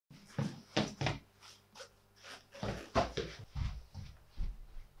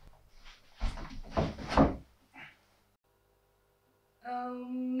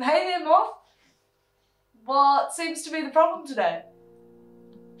What seems to be the problem today?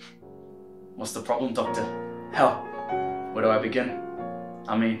 What's the problem, doctor? Hell, where do I begin?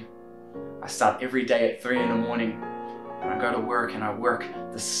 I mean, I start every day at 3 in the morning, and I go to work and I work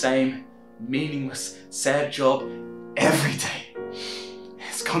the same meaningless, sad job every day.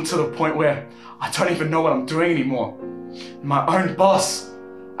 It's gone to the point where I don't even know what I'm doing anymore. My own boss,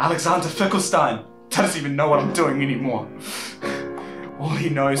 Alexander Fickelstein, doesn't even know what I'm doing anymore. All he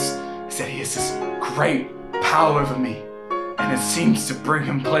knows is that he has this great power over me, and it seems to bring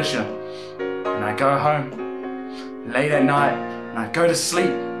him pleasure. And I go home late at night and I go to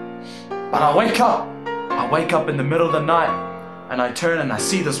sleep, but I wake up. I wake up in the middle of the night and I turn and I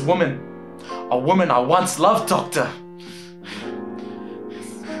see this woman, a woman I once loved, doctor.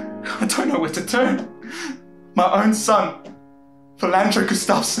 I don't know where to turn. My own son, Philandro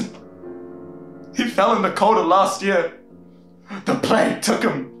Gustafsson, he fell in the cold last year. The plague took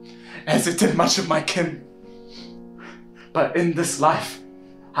him, as it did much of my kin. But in this life,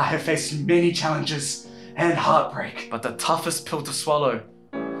 I have faced many challenges and heartbreak. But the toughest pill to swallow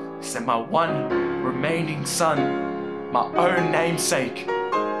is that my one remaining son, my own namesake,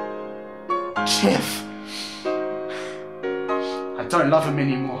 Jeff, I don't love him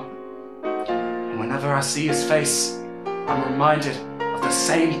anymore. And whenever I see his face, I'm reminded of the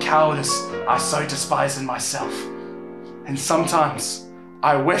same cowardice I so despise in myself. And sometimes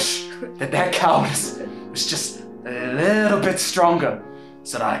I wish that cowardice was just a little bit stronger,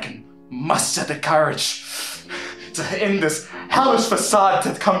 so that I can muster the courage to end this hellish facade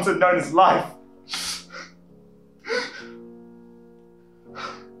that comes and known as life.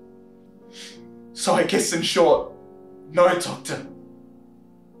 So I guess in short, no, doctor,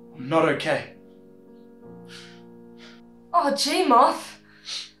 I'm not okay. Oh, gee, Moth.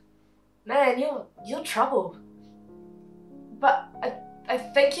 Man, you're troubled. But I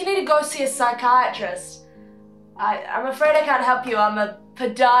think you need to go see a psychiatrist. I'm afraid I can't help you. I'm a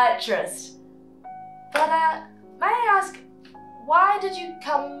podiatrist. But, may I ask, why did you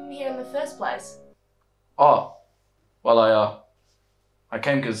come here in the first place? Oh, well, I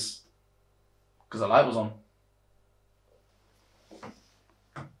came because the light was on.